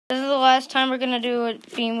This is the last time we're gonna do a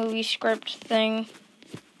B-movie script thing.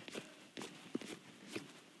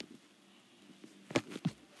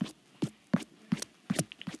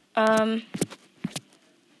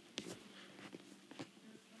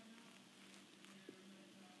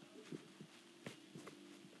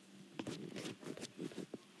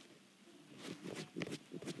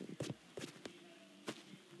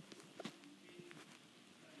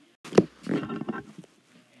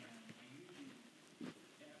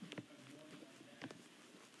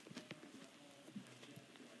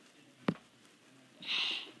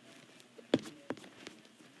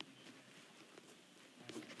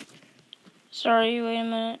 Sorry, wait a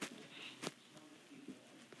minute.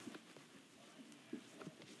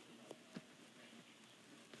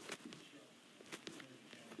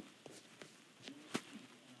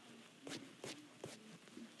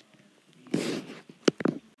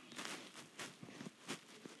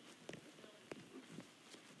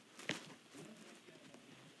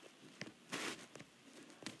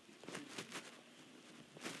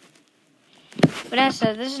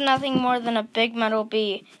 Vanessa, this is nothing more than a big metal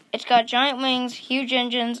bee. It's got giant wings, huge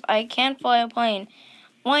engines. I can't fly a plane.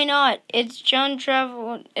 Why not? Isn't John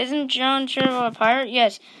Travolta a pirate?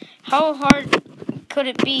 Yes. How hard could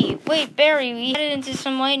it be? Wait, Barry, we headed into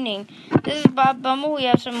some lightning. This is Bob Bumble. We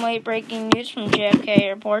have some late breaking news from JFK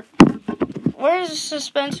Airport. Where the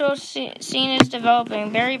suspenseful scene is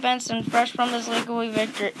developing. Barry Benson, fresh from his legal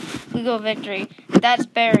victory. That's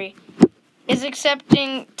Barry. Is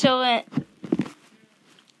attempting to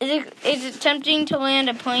land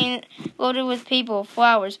a plane loaded with people,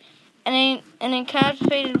 flowers, and an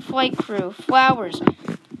incapacitated flight crew. Flowers?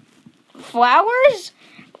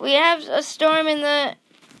 We have a storm in the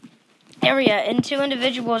area and 2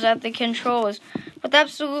 individuals at the controls with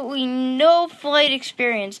absolutely no flight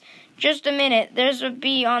experience. Just a minute, there's a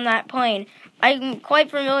bee on that plane. I'm quite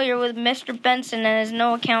familiar with Mr. Benson and his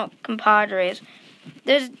no-account compadres.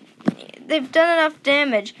 They've done enough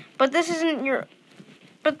damage, but isn't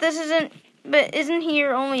he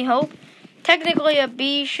your only hope? Technically, a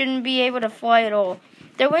bee shouldn't be able to fly at all.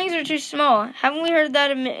 Their wings are too small. Haven't we heard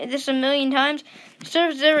this a million times? The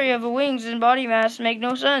surface area of wings and body mass make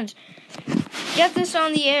no sense. Get this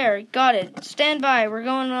on the air. Got it. Stand by. We're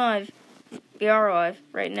going live. We are live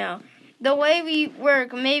right now. The way we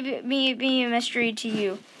work may be a mystery to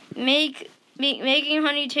you. Making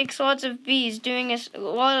honey takes lots of bees doing a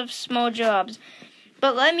lot of small jobs.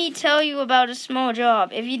 But let me tell you about a small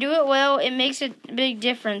job. If you do it well, it makes a big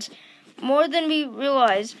difference. More than we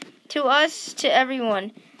realize. To us, to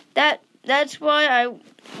everyone. That's why I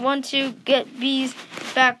want to get bees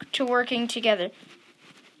back to working together.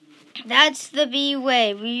 That's the bee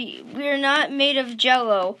way. We're not made of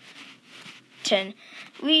jello.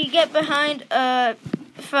 We get behind a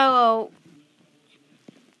fellow.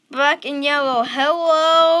 Black and yellow.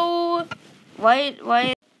 Hello. Why?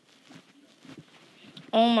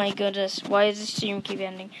 Oh my goodness. Why does this stream keep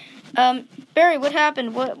ending? Barry, what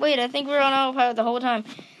happened? Wait, I think we were on autopilot the whole time.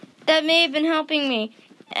 That may have been helping me,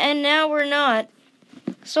 and now we're not.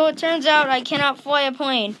 So it turns out I cannot fly a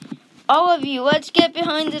plane. All of you, let's get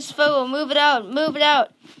behind this fellow. Move it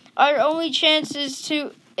out. Our only chance is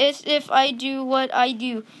if I do what I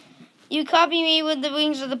do. You copy me with the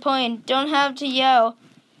wings of the plane. Don't have to yell.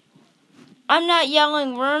 I'm not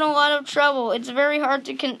yelling. We're in a lot of trouble. It's very hard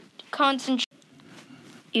to concentrate.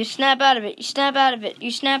 You snap out of it. You snap out of it. You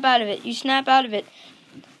snap out of it. You snap out of it.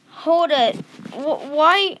 Hold it.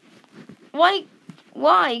 Why?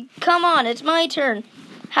 Come on, it's my turn.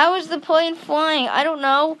 How is the plane flying? I don't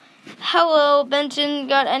know. Hello, Benton.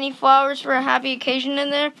 Got any flowers for a happy occasion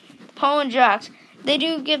in there? Paul and Jax. They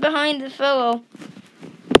do get behind the fellow.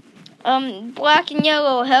 Black and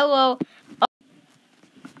yellow. Hello.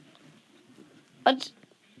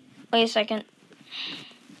 Wait a second.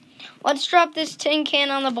 Let's drop this tin can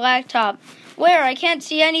on the blacktop. Where? I can't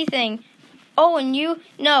see anything. Oh, and you?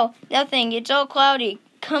 No, nothing. It's all cloudy.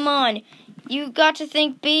 Come on. You got to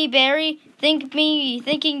think bee, Barry. Think me.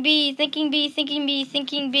 Thinking bee. Thinking bee. Thinking bee.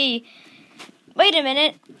 Thinking bee. Wait a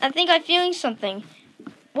minute. I think I'm feeling something.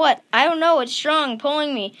 What? I don't know. It's strong,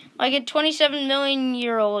 pulling me. Like a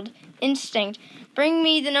 27-million-year-old instinct. Bring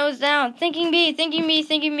me the nose down. Thinking bee. Thinking bee.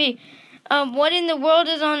 Thinking bee. What in the world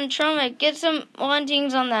is on trauma? Get some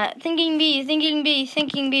landings on that. Thinking bee, thinking bee,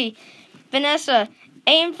 thinking bee. Vanessa,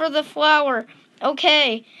 aim for the flower.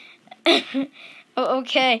 Okay.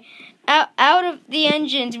 Okay. Out of the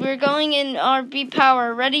engines. We're going in our bee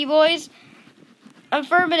power. Ready, boys?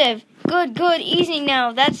 Affirmative. Good. Easy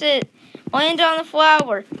now. That's it. Land on the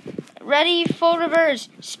flower. Ready, full reverse.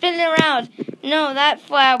 Spin it around. No, that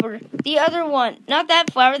flower. The other one. Not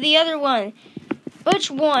that flower, the other one.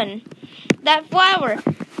 Which one? That flower.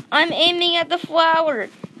 I'm aiming at the flower.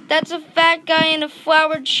 That's a fat guy in a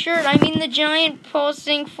flowered shirt. I mean the giant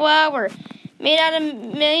pulsing flower. Made out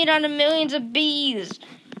of millions of bees.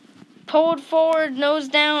 Pulled forward, nose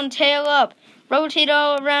down, tail up. Rotate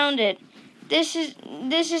all around it. This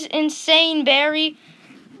is insane, Barry.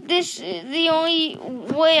 This is the only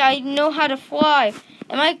way I know how to fly.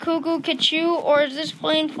 Am I cuckoo Kachu, or is this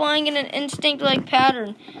plane flying in an instinct-like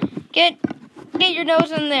pattern? Get your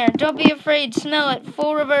nose in there. Don't be afraid. Smell it.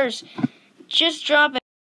 Full reverse. Just drop it.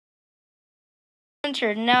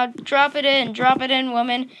 Entered. Now drop it in. Drop it in,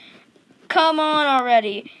 woman. Come on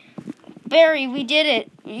already. Barry, we did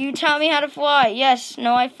it. You taught me how to fly. Yes.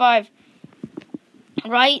 No, high five.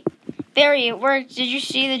 Right? Barry, it worked. Did you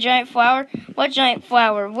see the giant flower? What giant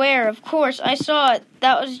flower? Where? Of course, I saw it.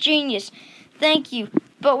 That was genius. Thank you.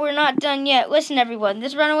 But we're not done yet. Listen, everyone.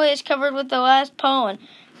 This runaway is covered with the last pollen.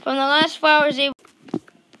 From the last flowers they...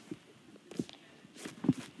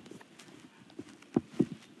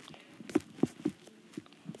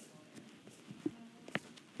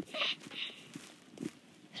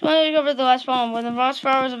 This one is covered with the last pollen. When the last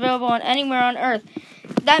flower is available on anywhere on Earth.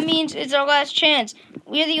 That means it's our last chance.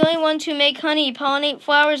 We're the only ones who make honey, pollinate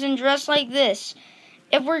flowers, and dress like this.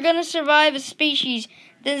 If we're going to survive as species,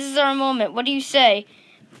 this is our moment. What do you say?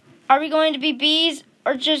 Are we going to be bees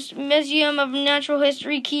or just Museum of Natural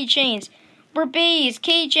History keychains? We're bees.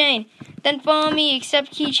 Keychain. Then follow me,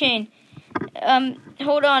 accept keychain.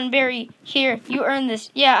 Hold on, Barry. Here, you earned this.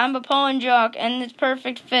 Yeah, I'm a pollen jock, and it's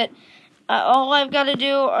perfect fit. All I've got to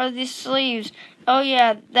do are these sleeves. Oh,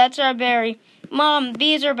 yeah, that's our Barry. Mom,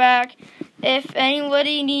 bees are back. If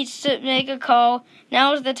anybody needs to make a call,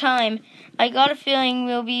 now's the time. I got a feeling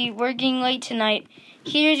we'll be working late tonight.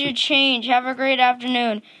 Here's your change. Have a great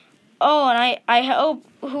afternoon. Oh, and I help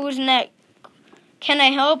who's next. Can I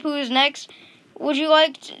help who's next? Would you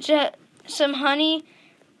like some honey?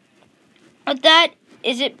 With that,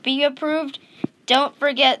 is it bee approved? Don't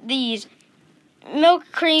forget these. Milk,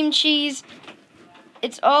 cream, cheese.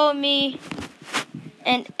 It's all me.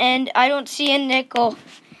 And I don't see a nickel.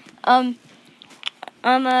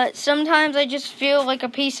 Sometimes I just feel like a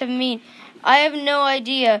piece of meat. I have no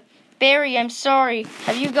idea. Barry, I'm sorry.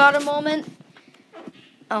 Have you got a moment?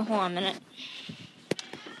 Oh, hold on a minute.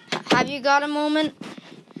 Have you got a moment?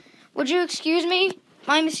 Would you excuse me?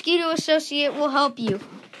 My mosquito associate will help you.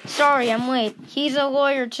 Sorry, I'm late. He's a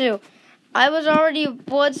lawyer, too. I was already a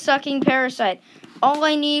blood-sucking parasite. All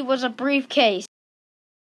I need was a briefcase.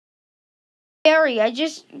 Barry, I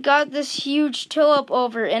just got this huge tulip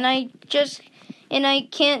over, and I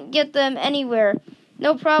can't get them anywhere.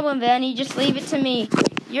 No problem, Vanny. Just leave it to me.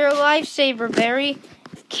 You're a lifesaver, Barry.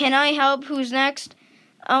 Can I help? Who's next?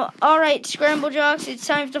 All right, Scramble Jocks, it's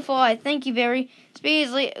time to fly. Thank you, Barry. This bee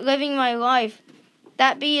is living my life.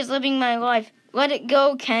 That bee is living my life. Let it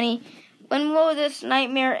go, Kenny. When will this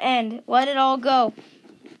nightmare end? Let it all go.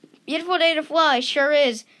 Beautiful day to fly, sure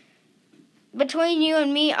is. Between you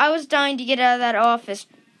and me, I was dying to get out of that office.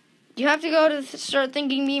 You have to go to start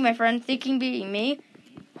thinking me, my friend. Thinking me.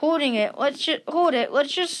 Holding it. Hold it.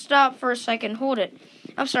 Let's just stop for a second. Hold it.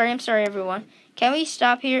 I'm sorry, everyone. Can we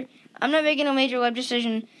stop here? I'm not making a major life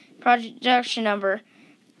decision. Production number.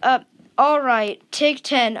 All right. Take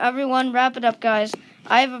 10. Everyone, wrap it up, guys.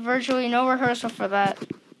 I have virtually no rehearsal for that.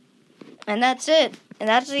 And that's it. And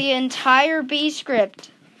that's the entire B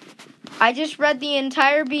script. I just read the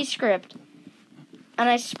entire B script. And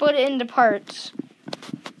I split it into parts.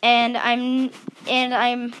 And I'm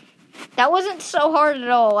that wasn't so hard at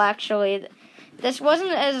all, actually. This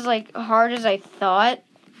wasn't as hard as I thought.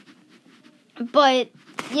 But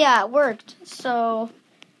yeah, it worked. So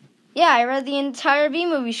yeah, I read the entire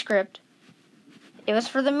B-movie script. It was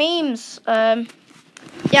for the memes. Yeah,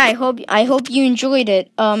 I hope you enjoyed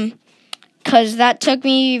it. 'Cause that took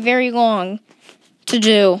me very long to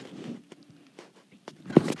do.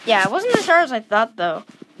 Yeah, it wasn't as hard as I thought, though.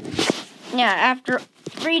 Yeah, after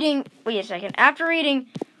reading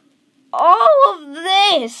all of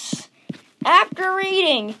this,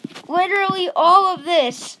 literally all of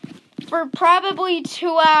this, for probably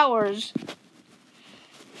 2 hours,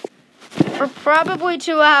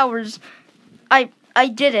 I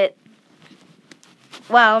did it.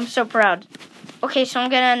 Wow, I'm so proud. Okay, so I'm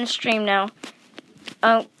gonna end the stream now.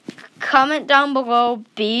 Comment down below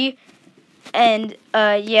B, and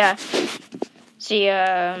yeah. See